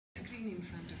screen in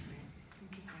front of me.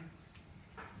 Interesting.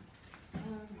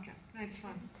 Okay, no, it's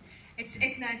fun.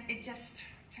 It just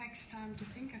takes time to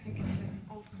think. I think it's an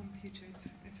old computer.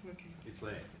 It's working. It's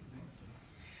late.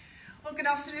 Well, good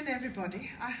afternoon, everybody.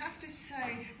 I have to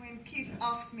say, when Keith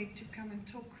asked me to come and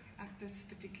talk at this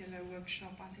particular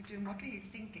workshop, I said to him, what were you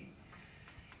thinking?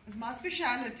 Because my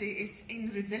speciality is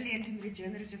in resilient and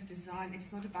regenerative design.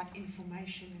 It's not about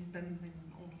information and BIM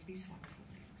and all of these wonderful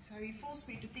things. So he forced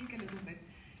me to think a little bit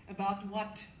about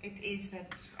what it is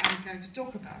that I'm going to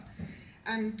talk about.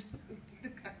 And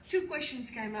two questions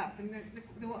came up. And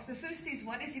the first is,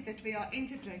 what is it that we are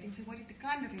integrating? So what is the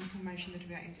kind of information that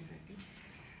we are integrating?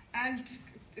 And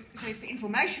so it's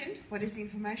information, what is the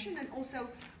information, and also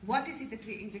what is it that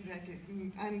we integrated,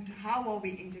 and how are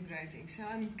we integrating. So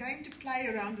I'm going to play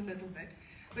around a little bit.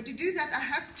 But to do that, I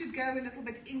have to go a little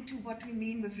bit into what we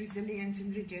mean with resilient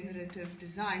and regenerative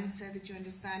design so that you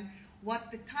understand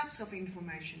what the types of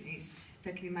information is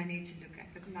that we may need to look at.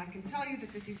 But I can tell you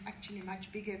that this is actually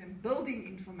much bigger than building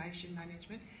information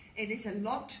management. It is a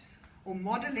lot, or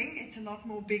modeling, it's a lot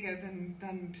more bigger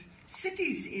than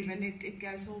cities even. It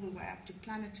goes all the way up to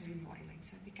planetary modeling.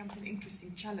 So it becomes an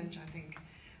interesting challenge, I think,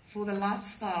 for the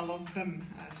lifestyle of BIM,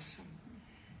 as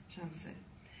Hampson said.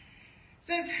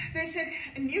 So they said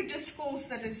a new discourse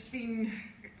that has been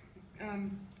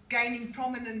gaining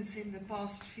prominence in the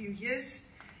past few years,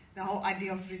 the whole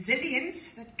idea of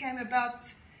resilience that came about,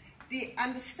 the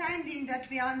understanding that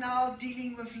we are now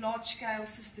dealing with large-scale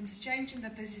systems change and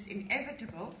that this is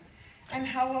inevitable. And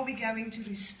how are we going to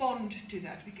respond to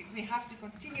that? We have to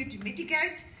continue to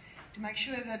mitigate, to make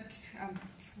sure that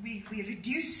we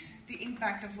reduce the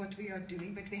impact of what we are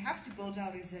doing, but we have to build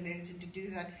our resilience, and to do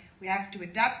that, we have to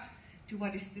adapt to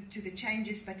to the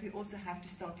changes, but we also have to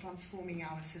start transforming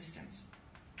our systems.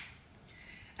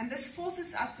 And this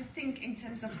forces us to think in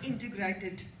terms of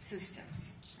integrated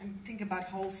systems and think about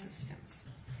whole systems.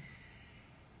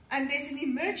 And there's an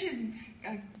emerging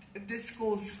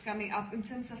discourse coming up in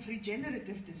terms of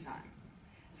regenerative design.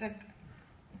 So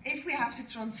if we have to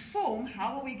transform,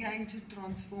 how are we going to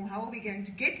transform? How are we going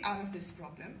to get out of this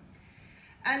problem?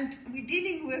 And we're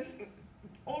dealing with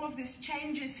all of these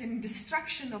changes and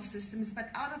destruction of systems, but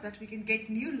out of that we can get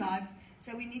new life.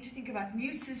 So we need to think about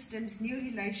new systems, new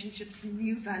relationships, and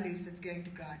new values that's going to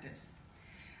guide us.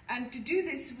 And to do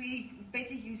this, we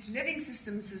better use living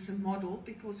systems as a model,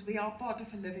 because we are part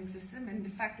of a living system, and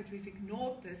the fact that we've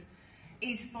ignored this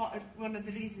is one of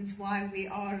the reasons why we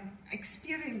are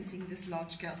experiencing this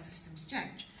large-scale systems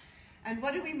change. And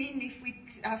what do we mean if we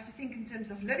have to think in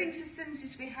terms of living systems?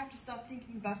 Is we have to start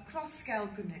thinking about cross-scale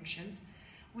connections.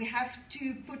 We have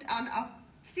to put on our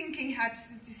thinking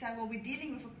hats to say, well, we're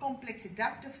dealing with a complex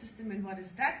adaptive system, and what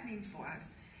does that mean for us?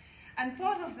 And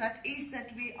part of that is that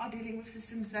we are dealing with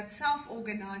systems that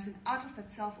self-organize, and out of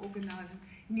that self-organizing,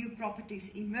 new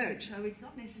properties emerge. So it's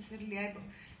not necessarily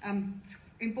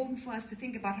important for us to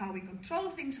think about how we control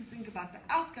things or think about the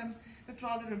outcomes, but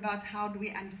rather about how do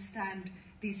we understand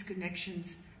these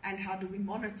connections and how do we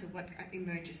monitor what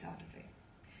emerges out of it.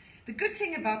 The good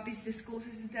thing about these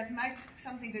discourses is that they've made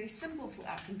something very simple for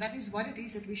us, and that is what it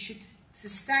is that we should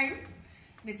sustain.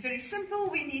 And it's very simple.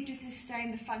 We need to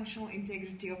sustain the functional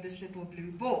integrity of this little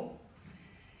blue ball,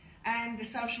 and the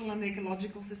social and the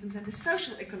ecological systems, and the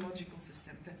social ecological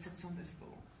system that sits on this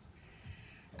ball.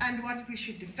 And what we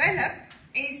should develop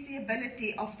is the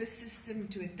ability of the system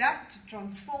to adapt, to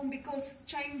transform, because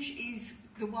change is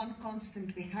the one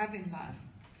constant we have in life.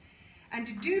 And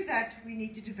to do that, we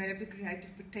need to develop the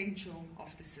creative potential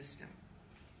of the system.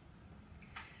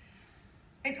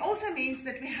 It also means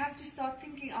that we have to start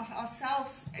thinking of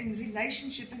ourselves in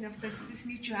relationship, and of this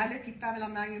mutuality. Pamela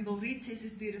Mangan-Reed says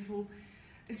is beautiful.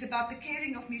 It's about the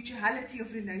caring of mutuality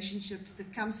of relationships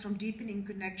that comes from deepening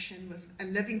connection with a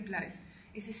living place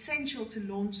is essential to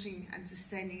launching and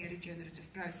sustaining a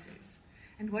regenerative process.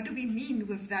 And what do we mean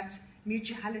with that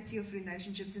mutuality of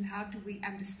relationships, and how do we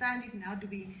understand it, and how do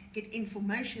we get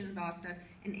information about that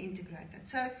and integrate that?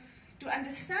 So to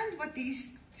understand what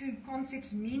these two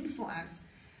concepts mean for us,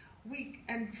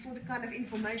 and for the kind of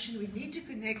information we need to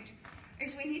connect,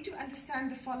 is we need to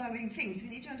understand the following things. We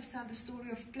need to understand the story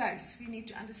of place. We need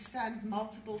to understand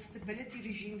multiple stability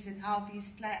regimes and how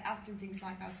these play out in things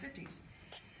like our cities.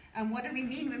 And what do we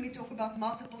mean when we talk about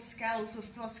multiple scales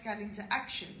of cross-scale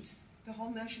interactions? The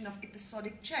whole notion of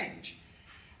episodic change.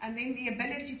 And then the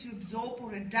ability to absorb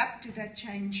or adapt to that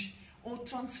change, or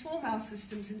transform our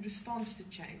systems in response to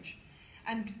change.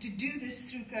 And to do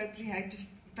this through co-creative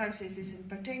processes and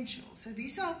potential. So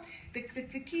these are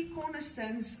the key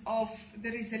cornerstones of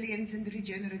the resilience and the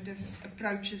regenerative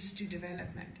approaches to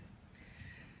development.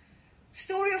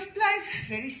 Story of place,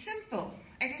 very simple.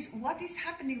 it is what is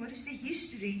happening, what is the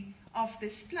history of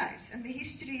this place. And the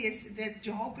history is the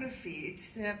geography,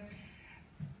 it's the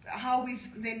how we've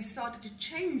then started to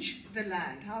change the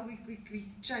land, how we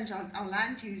change our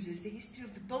land uses, the history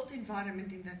of the built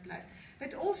environment in that place,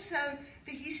 but also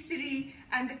the history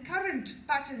and the current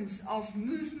patterns of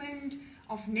movement,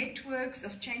 of networks,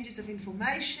 of changes of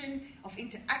information, of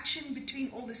interaction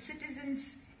between all the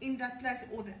citizens in that place,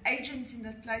 or the agents in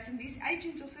that place. And these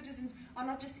agents or citizens are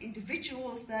not just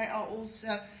individuals, they are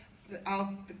also the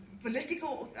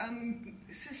political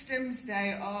systems,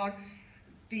 they are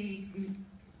the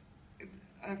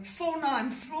fauna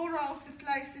and flora of the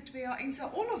place that we are in. So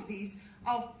all of these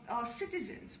are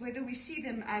citizens, whether we see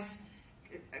them as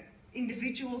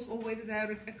individuals or whether they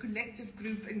are a collective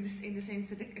group in the sense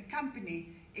that a company,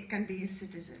 it can be a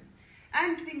citizen.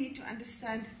 And we need to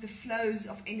understand the flows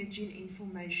of energy and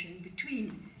information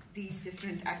between these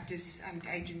different actors and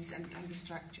agents and the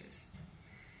structures.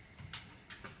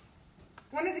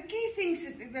 One of the key things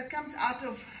that comes out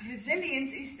of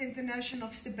resilience is the notion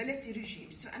of stability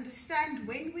regimes, to understand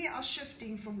when we are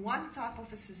shifting from one type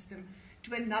of a system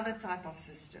to another type of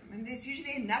system. And there's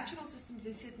usually in natural systems,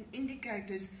 there's certain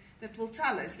indicators that will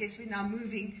tell us, yes, we're now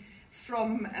moving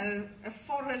from a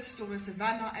forest or a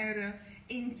savanna area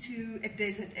into a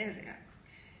desert area.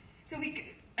 So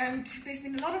and there's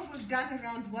been a lot of work done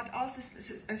around what are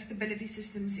stability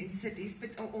systems in cities,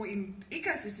 or in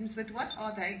ecosystems, but what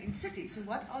are they in cities? And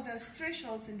what are those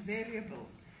thresholds and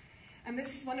variables? And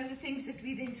this is one of the things that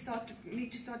we then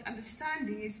need to start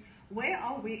understanding is, where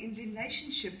are we in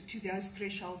relationship to those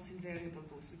thresholds and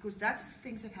variables? Because that's the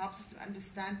things that helps us to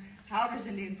understand how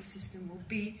resilient the system will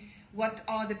be, what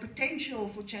are the potential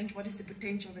for change, what is the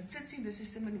potential that sits in the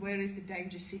system, and where is the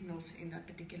danger signals in that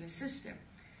particular system.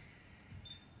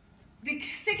 The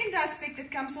second aspect that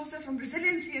comes also from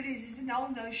resilient theories is the whole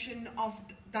notion of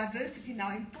diversity, and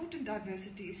how important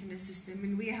diversity is in a system.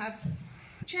 And we have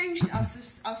changed our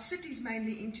cities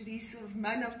mainly into these sort of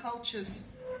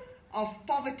monocultures of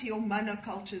poverty or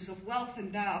monocultures of wealth,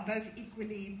 and they are both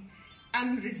equally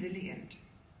unresilient.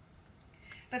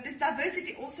 But this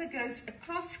diversity also goes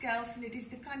across scales, and it is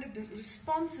the kind of the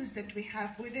responses that we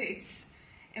have, whether it's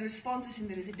responses in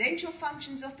the residential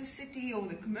functions of the city or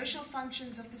the commercial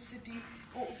functions of the city,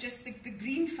 or just the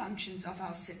green functions of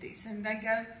our cities. And they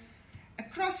go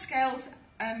across scales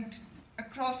and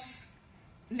across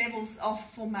levels of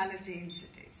formality in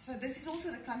cities. So this is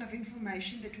also the kind of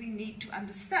information that we need to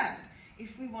understand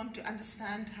if we want to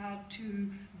understand how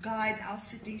to guide our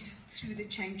cities through the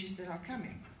changes that are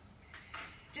coming.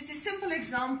 Just a simple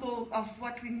example of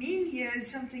what we mean here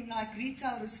is something like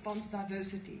retail response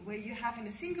diversity, where you have in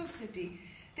a single city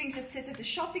things that sit at a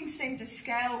shopping center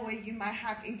scale, where you might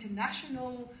have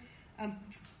international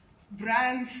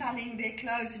brands selling their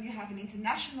clothes, and you have an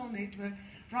international network,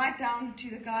 right down to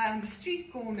the guy on the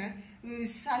street corner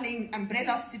who's selling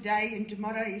umbrellas today, and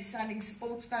tomorrow he's selling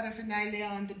sports paraphernalia,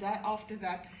 and the day after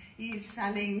that he's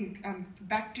selling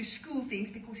back to school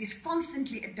things, because he's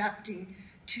constantly adapting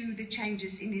to the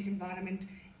changes in his environment,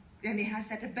 and he has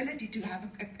that ability to have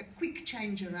a quick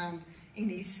change around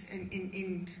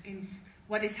in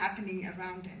what is happening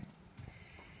around him.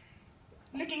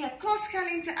 Looking at cross-scale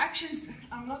interactions,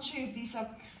 I'm not sure if these are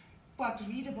quite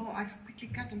readable. I quickly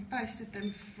cut and pasted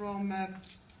them from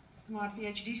my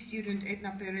PhD student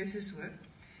Edna Perez's work,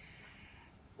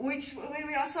 where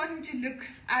we are starting to look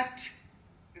at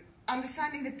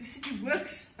understanding that the city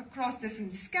works across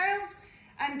different scales,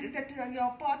 and that you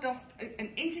are part of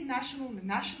an international,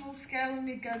 national scale, and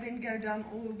it then go down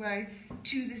all the way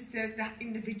to the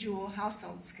individual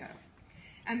household scale.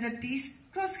 And that these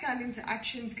cross-scale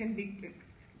interactions can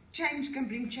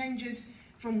bring changes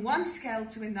from one scale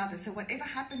to another. So whatever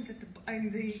happens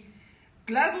in the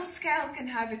global scale can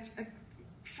have it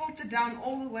filter down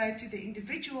all the way to the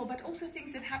individual, but also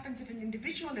things that happen at an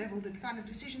individual level, the kind of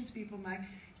decisions people make,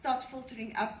 start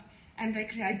filtering up, and they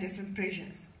create different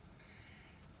pressures.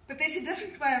 But there's a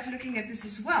different way of looking at this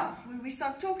as well, where we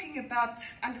start talking about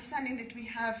understanding that we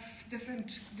have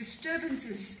different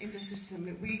disturbances in the system.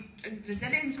 In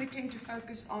resilience, we tend to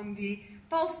focus on the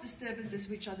pulse disturbances,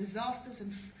 which are disasters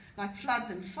and like floods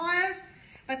and fires,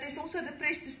 but there's also the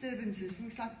press disturbances,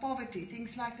 things like poverty,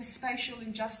 things like the spatial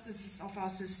injustices of our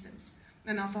systems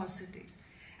and of our cities.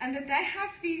 And that they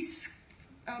have these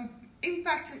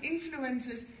impacts and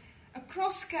influences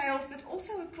across scales, but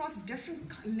also across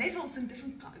different levels and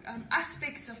different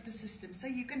aspects of the system. So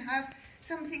you can have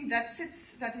something that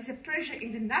is a pressure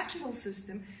in the natural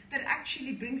system that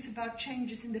actually brings about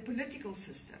changes in the political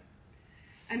system.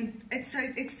 And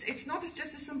it's not just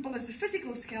as simple as the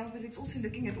physical scale, but it's also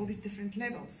looking at all these different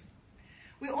levels.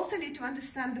 we also need to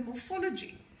understand the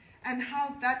morphology and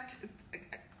how that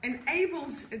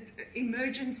enables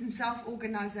emergence and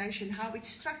self-organization, how it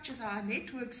structures our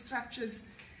network structures,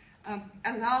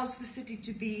 allows the city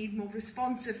to be more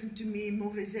responsive and to be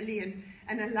more resilient,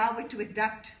 and allow it to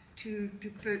adapt to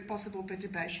possible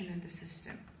perturbation in the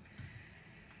system.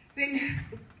 Then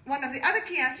one of the other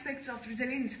key aspects of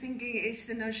resilience thinking is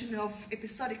the notion of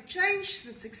episodic change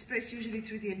that's expressed usually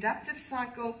through the adaptive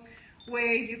cycle,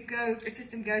 where a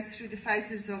system goes through the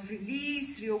phases of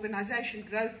release, reorganization,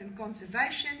 growth, and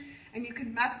conservation, and you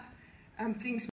can map things